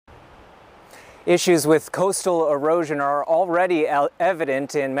Issues with coastal erosion are already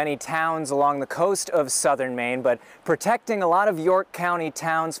evident in many towns along the coast of southern Maine, but protecting a lot of York County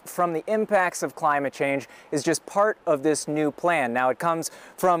towns from the impacts of climate change is just part of this new plan. Now, it comes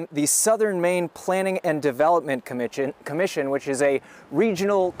from the Southern Maine Planning and Development Commission, which is a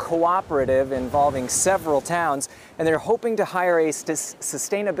regional cooperative involving several towns, and they're hoping to hire a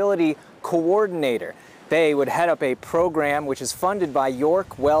sustainability coordinator. They would head up a program which is funded by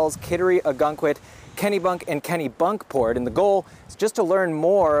York, Wells, Kittery, Ogunquit, Kennebunk, and Kennebunkport. And the goal is just to learn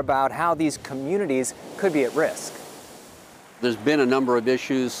more about how these communities could be at risk. There's been a number of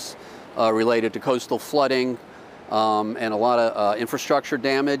issues related to coastal flooding and a lot of infrastructure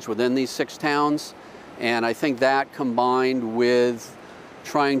damage within these 6 towns. And I think that combined with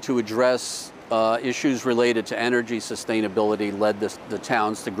trying to address issues related to energy sustainability led the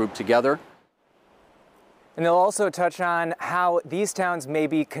towns to group together. And they'll also touch on how these towns may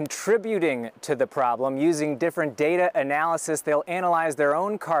be contributing to the problem. Using different data analysis, they'll analyze their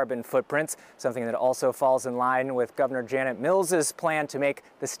own carbon footprints, something that also falls in line with Governor Janet Mills's plan to make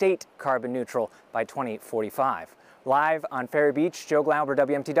the state carbon neutral by 2045. Live on Ferry Beach, Joe Glauber,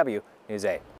 WMTW News 8.